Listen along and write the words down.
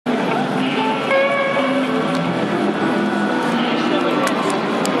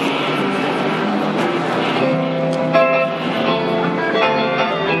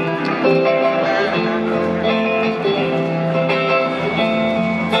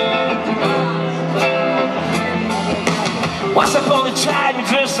Once upon a time you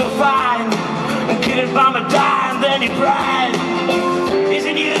dressed so fine, and killed by my die, and then you cried. Is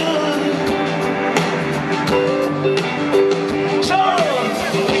it you? So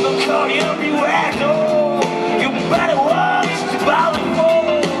people call you everywhere. No, you better watch the bow and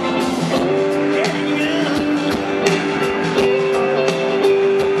fall. Getting you.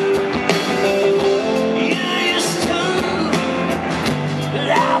 You used to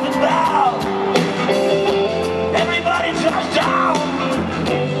laugh about everybody just down,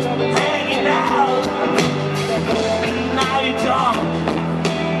 hanging out. Now you don't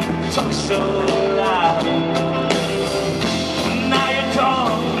talk so loud. Now you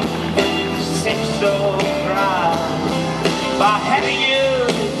don't seem so proud. By having you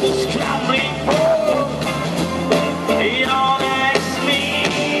scrambling for your next meal.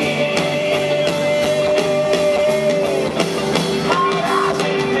 How does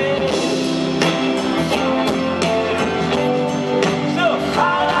it feel? So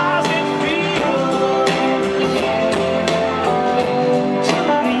how does it feel to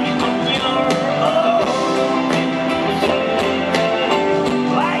be on your own?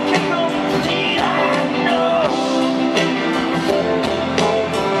 Like a complete unknown,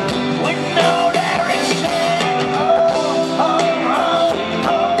 with no direction. Oh, oh, oh,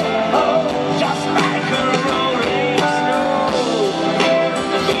 oh, oh, just like a rolling stone.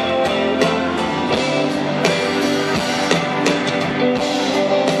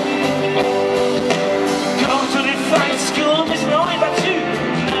 Go to the fine school, Miss Lonely, but you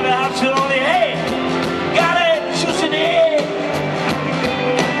never have to only, hey, gotta choose an A.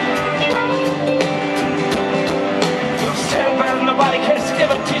 You're still better, nobody can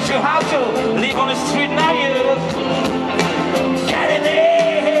ever teach you how to live on the street. Now you get it there.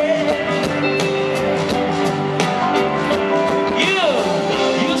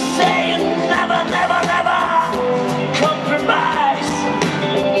 You say you never, never, never compromise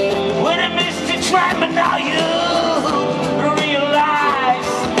with a misty try, but now you realize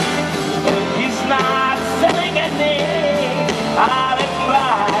he's not selling any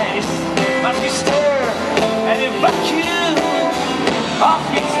advice, but you stare at the vacuum of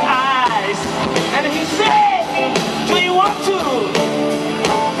his eyes, and he said, do you want to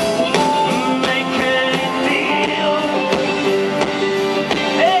make a deal?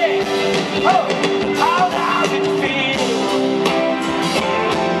 Hey, oh, how does it feel?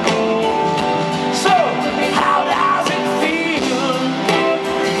 So, how does it feel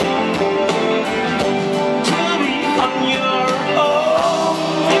to be on your own?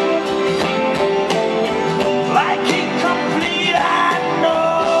 Like a complete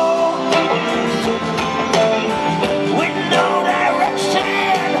unknown, with no direction.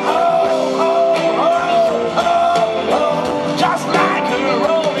 Oh, oh, oh, oh, oh, just like a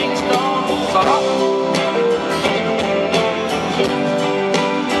rolling stone.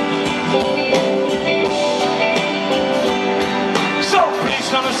 So please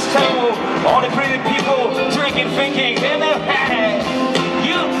understand all the pretty people drinking, thinking in their head,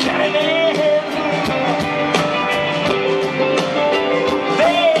 you can't live.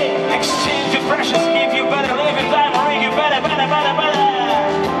 They exchange your precious gift, you better live in time or you better.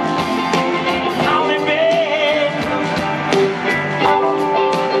 Only bed.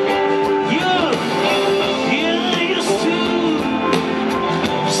 You used to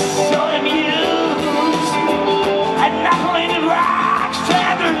so amused and knuckling the rocks, the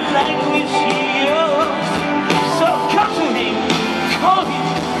language he used. So come to him, call him,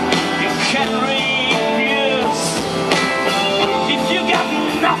 you can refuse. If you got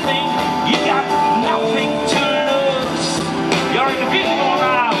nothing, you got nothing to lose. You're invisible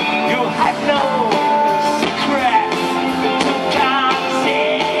now, you have no secret to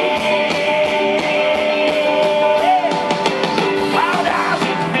conceal. How does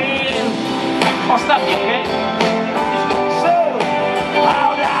it feel? Oh, stop it, okay? So,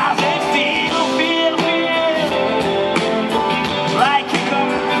 how does it feel, like a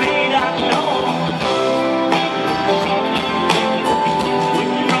complete unknown,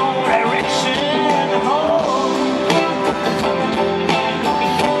 with no direction home,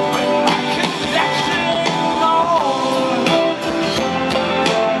 with my connection gone,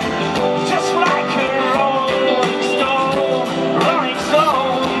 just like a rolling stone, rolling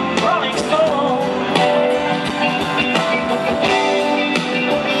stone, rolling stone.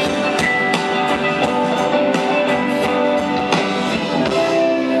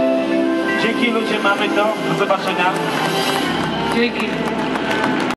 Dzięki ludzie, mamy to. Do zobaczenia. Dzięki.